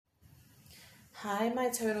Hi, my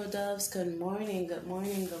turtle doves. Good morning. Good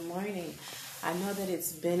morning. Good morning. I know that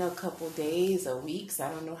it's been a couple days or weeks. I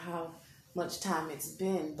don't know how much time it's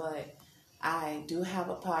been, but I do have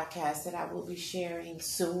a podcast that I will be sharing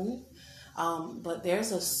soon. But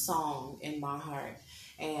there's a song in my heart,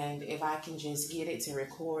 and if I can just get it to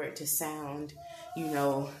record to sound,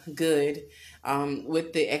 good,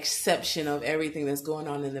 with the exception of everything that's going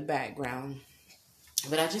on in the background.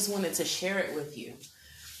 But I just wanted to share it with you.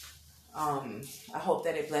 I hope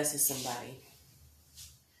that it blesses somebody.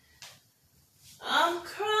 I'm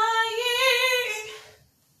crying,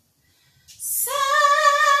 Savior,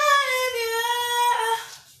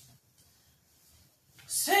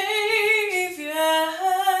 Savior.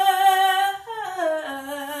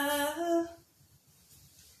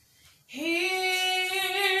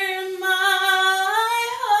 Hear my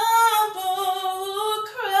humble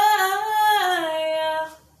cry.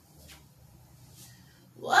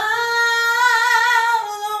 While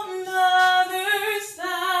on others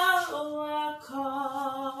thou art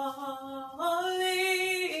calling,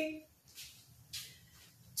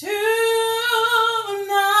 do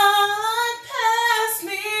not pass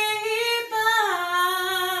me by.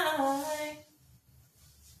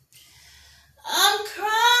 I'm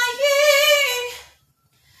crying,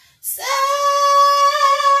 Savior,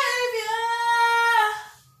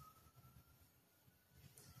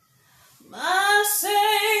 my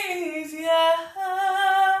Savior,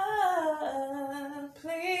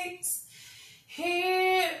 please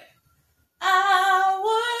hear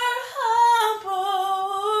our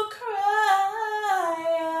humble cry.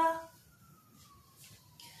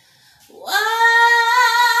 While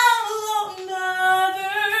on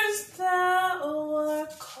others thou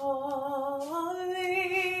art calling,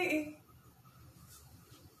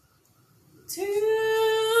 do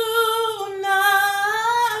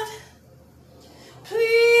not,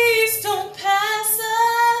 please don't pass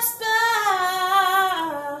us by.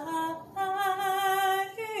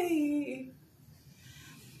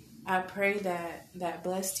 I pray that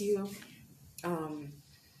blessed you. And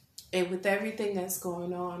with everything that's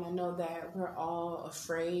going on, I know that we're all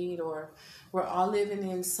afraid, or we're all living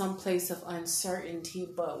in some place of uncertainty,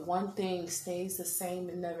 but one thing stays the same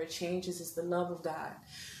and never changes is the love of God.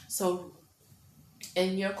 So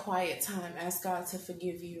in your quiet time, ask God to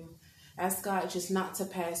forgive you. Ask God just not to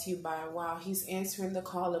pass you by while He's answering the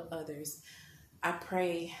call of others. I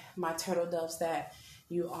pray, my turtle doves, that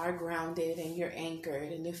you are grounded and you're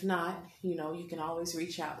anchored. And if not, you can always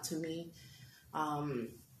reach out to me.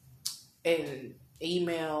 And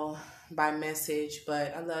email, by message.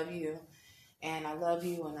 But I love you, and I love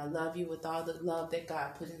you, and I love you with all the love that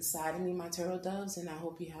God put inside of me, my turtle doves, and I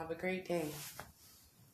hope you have a great day.